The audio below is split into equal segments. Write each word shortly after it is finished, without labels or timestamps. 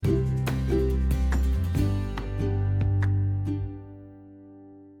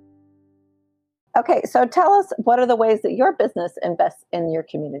Okay, so tell us, what are the ways that your business invests in your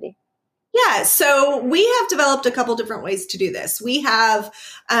community? Yeah, so we have developed a couple different ways to do this. We have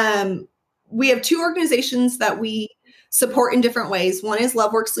two organizations that we support in different ways. One is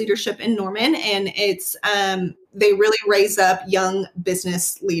LoveWorks Leadership in Norman, and it's they really raise up young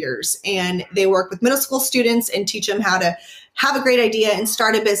business leaders, and they work with middle school students and teach them how to have a great idea and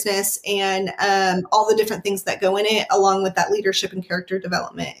start a business, and all the different things that go in it, along with that leadership and character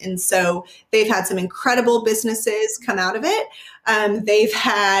development. And so they've had some incredible businesses come out of it.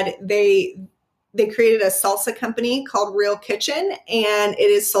 They created a salsa company called Real Kitchen, and it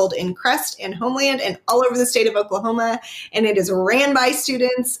is sold in Crest and Homeland and all over the state of Oklahoma. And it is ran by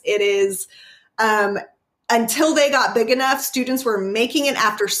students. It is, until they got big enough, students were making it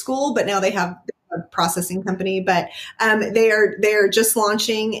after school, but now they have a processing company. But they're just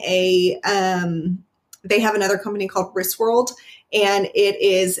launching they have another company called Wristworld, and it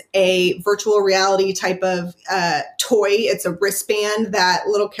is a virtual reality type of toy. It's a wristband that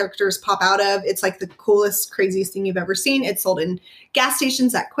little characters pop out of. It's like the coolest, craziest thing you've ever seen. It's sold in gas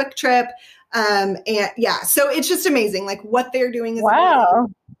stations at Quick Trip. And yeah, so it's just amazing. Like what they're doing is wow.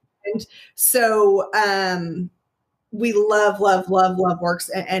 amazing. And so we love LoveWorks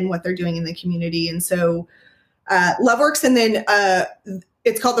and what they're doing in the community. And so LoveWorks, and then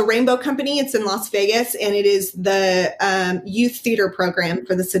it's called the Rainbow Company. It's in Las Vegas, and it is the youth theater program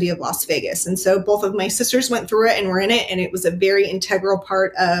for the city of Las Vegas. And so both of my sisters went through it and were in it, and it was a very integral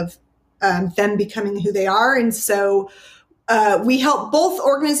part of them becoming who they are. And so we help both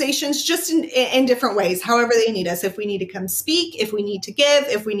organizations just in different ways, however they need us. If we need to come speak, if we need to give,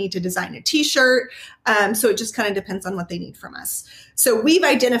 if we need to design a t-shirt. So it just kind of depends on what they need from us. So we've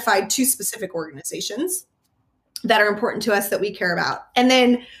identified two specific organizations that are important to us that we care about. And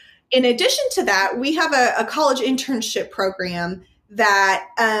then in addition to that, we have a college internship program that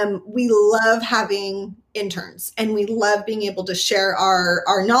we love having interns, and we love being able to share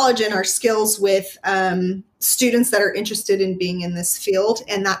our knowledge and our skills with students that are interested in being in this field.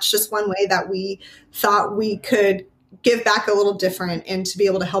 And that's just one way that we thought we could give back a little different, and to be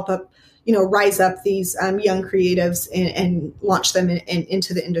able to help rise up these young creatives and launch them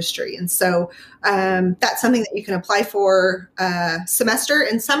into the industry. And so that's something that you can apply for semester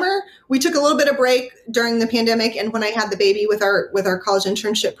and summer. We took a little bit of break during the pandemic and when I had the baby with our college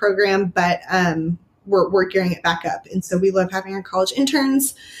internship program, but we're gearing it back up. And so we love having our college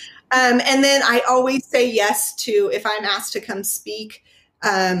interns. And then I always say yes to, if I'm asked to come speak.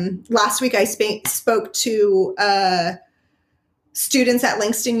 Last week I spoke to students at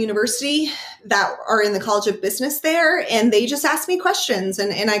Langston University that are in the College of Business there, and they just asked me questions,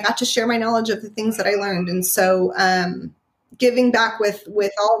 and I got to share my knowledge of the things that I learned. And so giving back with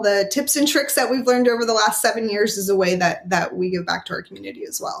all the tips and tricks that we've learned over the last 7 years is a way that we give back to our community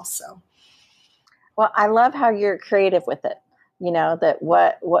as well. So, well, I love how you're creative with it. That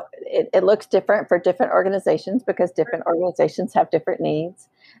it looks different for different organizations, because different organizations have different needs.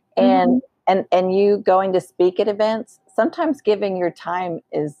 And and you going to speak at events, sometimes giving your time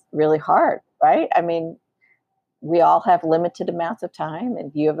is really hard, right? I mean, we all have limited amounts of time,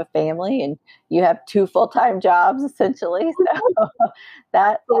 and you have a family and you have 2 full-time jobs essentially. So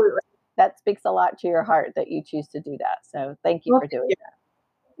that speaks a lot to your heart that you choose to do that. So thank you for doing that.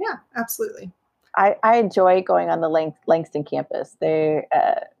 Yeah, absolutely. I enjoy going on the Langston campus. Their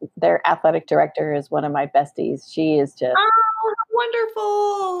athletic director is one of my besties. She is just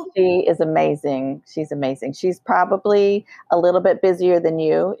wonderful. She is amazing. She's amazing. She's probably a little bit busier than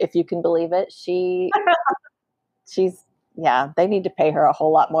you, if you can believe it. She's they need to pay her a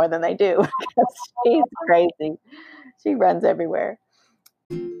whole lot more than they do. She's crazy. She runs everywhere.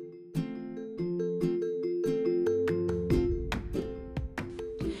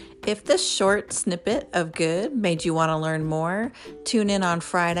 If this short snippet of good made you want to learn more, tune in on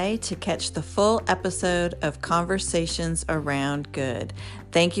Friday to catch the full episode of Conversations Around Good.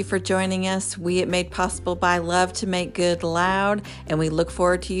 Thank you for joining us. We at Made Possible by Love to Make Good Loud, and we look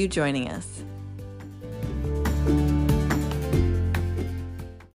forward to you joining us.